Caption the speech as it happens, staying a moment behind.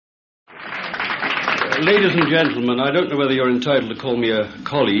Ladies and gentlemen, I don't know whether you're entitled to call me a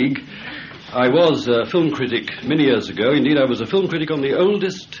colleague. I was a film critic many years ago. Indeed, I was a film critic on the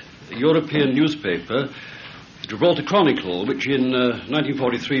oldest European newspaper, the Gibraltar Chronicle, which in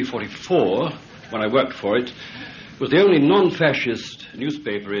 1943-44, when I worked for it, was the only non-fascist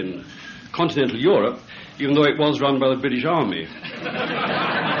newspaper in continental Europe, even though it was run by the British Army.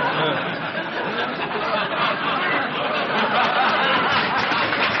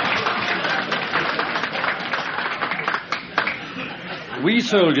 We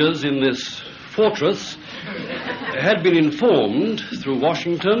soldiers in this fortress had been informed through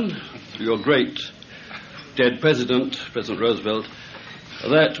Washington, through your great dead President Roosevelt,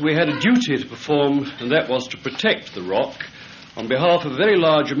 that we had a duty to perform, and that was to protect the Rock on behalf of a very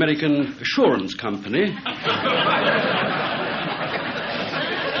large American assurance company.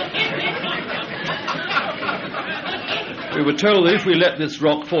 We were told that if we let this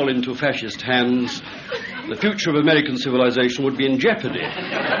Rock fall into fascist hands, the future of American civilization would be in jeopardy.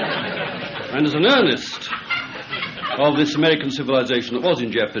 And as an earnest of this American civilization that was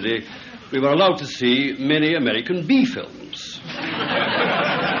in jeopardy, we were allowed to see many American B films.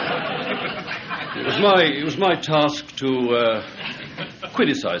 It was my task to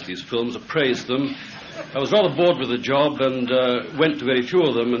criticize these films, appraise them. I was rather bored with the job and went to very few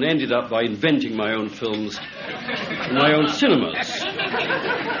of them and ended up by inventing my own films in my own cinemas.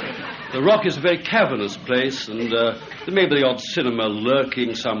 The Rock is a very cavernous place, and there may be the odd cinema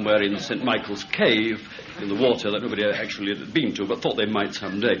lurking somewhere in St. Michael's Cave in the water that nobody actually had been to, but thought they might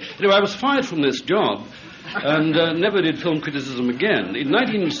someday. Anyway, I was fired from this job and never did film criticism again. In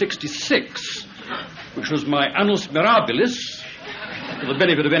 1966, which was my annus mirabilis, for the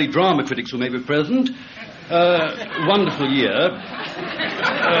benefit of any drama critics who may be present, wonderful year.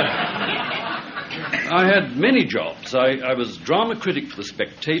 I had many jobs. I was drama critic for The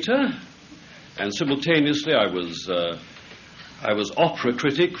Spectator, and simultaneously I was opera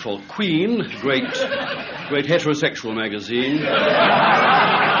critic for Queen, great heterosexual magazine.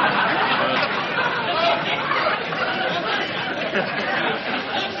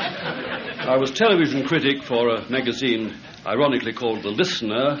 I was television critic for a magazine ironically called The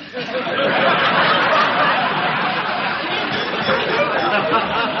Listener.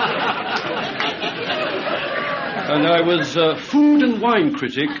 And I was food and wine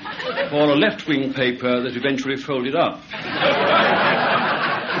critic for a left-wing paper that eventually folded up.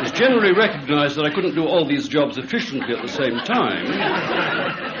 It was generally recognized that I couldn't do all these jobs efficiently at the same time.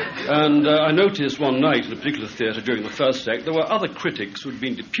 And I noticed one night in a particular theatre during the first act, there were other critics who'd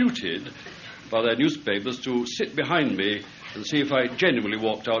been deputed by their newspapers to sit behind me and see if I genuinely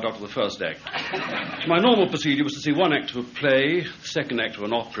walked out after the first act. My normal procedure was to see one act of a play, the second act of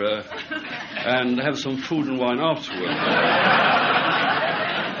an opera, and have some food and wine afterward.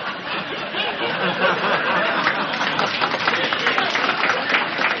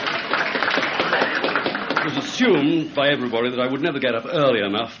 It was assumed by everybody that I would never get up early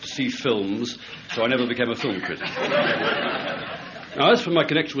enough to see films, so I never became a film critic. Now, as for my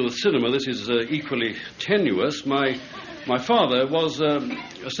connection with the cinema, this is equally tenuous. My father was a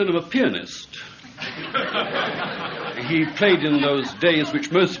cinema pianist. He played in those days which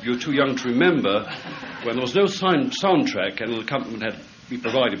most of you are too young to remember, when there was no soundtrack and an accompaniment had to be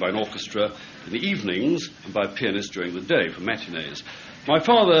provided by an orchestra in the evenings and by a pianist during the day for matinees. My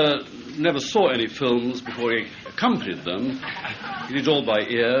father never saw any films before he accompanied them. He did all by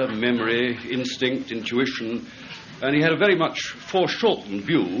ear, memory, instinct, intuition, and he had a very much foreshortened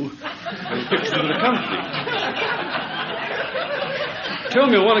view of the pictures that would accompany. Told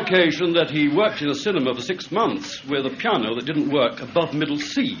me on one occasion that he worked in a cinema for 6 months with a piano that didn't work above middle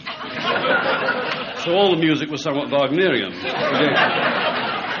C. So all the music was somewhat Wagnerian.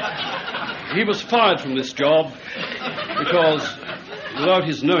 He was fired from this job because, without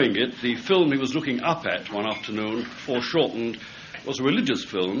his knowing it, the film he was looking up at one afternoon, foreshortened, was a religious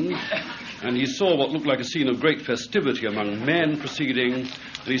film, and he saw what looked like a scene of great festivity among men proceeding,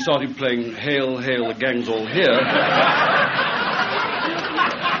 and he started playing Hail, Hail, the Gang's All Here.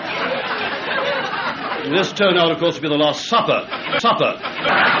 And this turned out, of course, to be the Last Supper.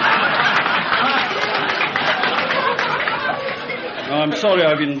 Now, I'm sorry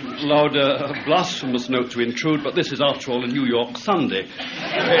I've allowed a blasphemous note to intrude, but this is, after all, a New York Sunday.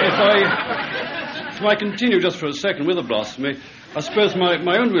 If I continue just for a second with the blasphemy, I suppose my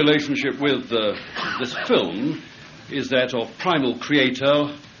own relationship with this film is that of primal creator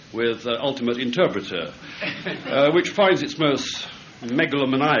with ultimate interpreter, which finds its most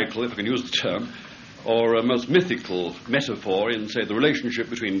megalomaniacal, if I can use the term, or most mythical metaphor in, say, the relationship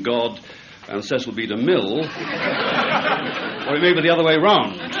between God and Cecil B. DeMille, or it may be the other way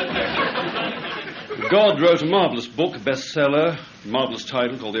round. God wrote a marvellous book, a bestseller, marvellous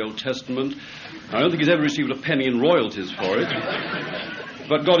title called the Old Testament. I don't think he's ever received a penny in royalties for it.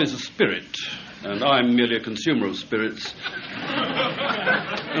 But God is a spirit, and I'm merely a consumer of spirits.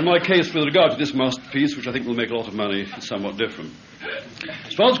 And my case with regard to this masterpiece, which I think will make a lot of money, is somewhat different.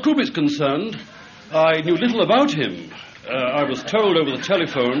 As far as Kubrick's concerned, I knew little about him. I was told over the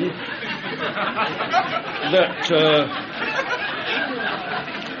telephone that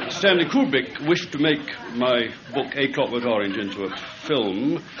Stanley Kubrick wished to make my book, A Clockwork Orange, into a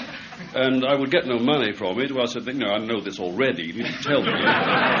film, and I would get no money from it. Well, I said, I know this already. You need to tell me.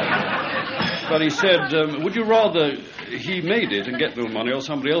 But he said, would you rather he made it and get no money or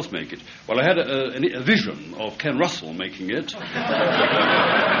somebody else make it? Well, I had a vision of Ken Russell making it.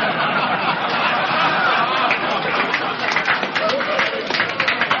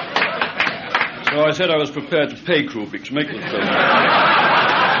 So I said I was prepared to pay Kubrick to make the film.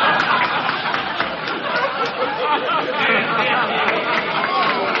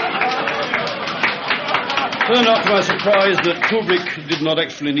 Turned out to my surprise that Kubrick did not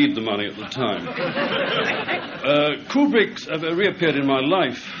actually need the money at the time. Kubrick reappeared in my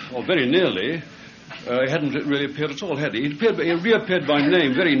life, or very nearly. He hadn't really appeared at all, had he? He reappeared by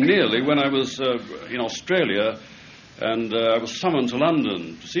name very nearly when I was in Australia, and I was summoned to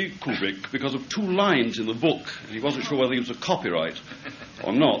London to see Kubrick because of two lines in the book. He wasn't sure whether it was a copyright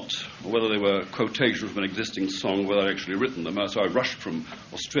or not, or whether they were quotations from an existing song, whether I'd actually written them. So I rushed from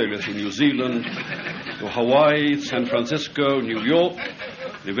Australia to New Zealand, to Hawaii, San Francisco, New York,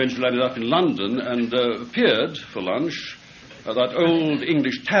 and eventually ended up in London and appeared for lunch at that old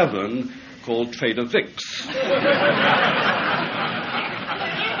English tavern called Trader Vic's.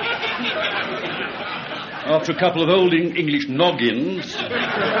 After a couple of old English noggins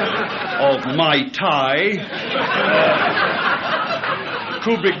of Mai Tai,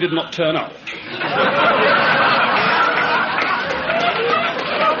 Kubrick did not turn up.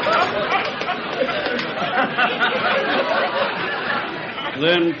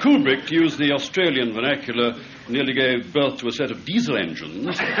 Then Kubrick used the Australian vernacular, nearly gave birth to a set of diesel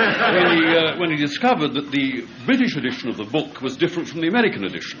engines when he discovered that the British edition of the book was different from the American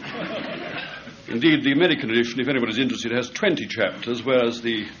edition. Indeed, the American edition, if anybody's interested, has 20 chapters, whereas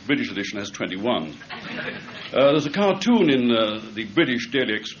the British edition has 21. There's a cartoon in the British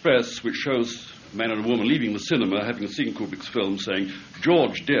Daily Express which shows a man and a woman leaving the cinema, having seen Kubrick's film, saying,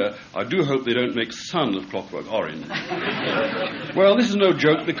 "George, dear, I do hope they don't make Son of Clockwork Orange." Well, this is no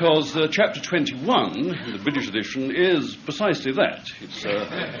joke, because chapter 21, in the British edition, is precisely that. It's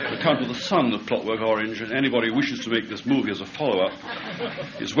an account of the son of Clockwork Orange, and anybody who wishes to make this movie as a follow-up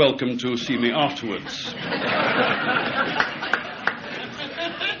is welcome to see me afterwards.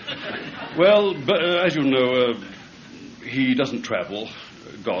 Well, but, as you know, he doesn't travel.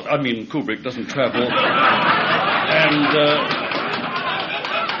 Kubrick doesn't travel. And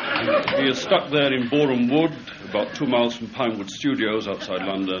he is stuck there in Boreham Wood, about 2 miles from Pinewood Studios outside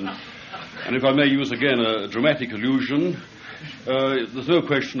London. And if I may use again a dramatic allusion, there's no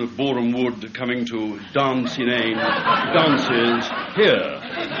question of Boreham Wood coming to dances here.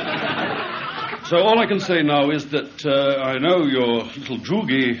 So all I can say now is that I know your little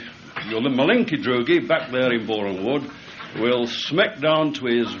droogie, your Malenki droogie back there in Boreham Wood will smack down to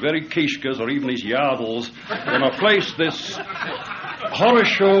his very kishkas or even his yardles when I place this horror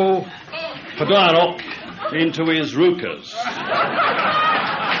show Padarok into his rukas.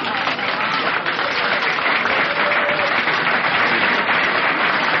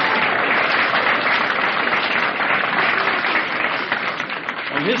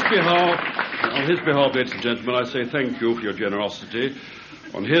 On his behalf, ladies and gentlemen, I say thank you for your generosity.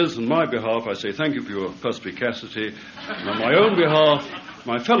 On his and my behalf, I say thank you for your perspicacity. And on my own behalf,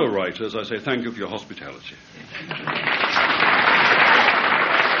 my fellow writers, I say thank you for your hospitality.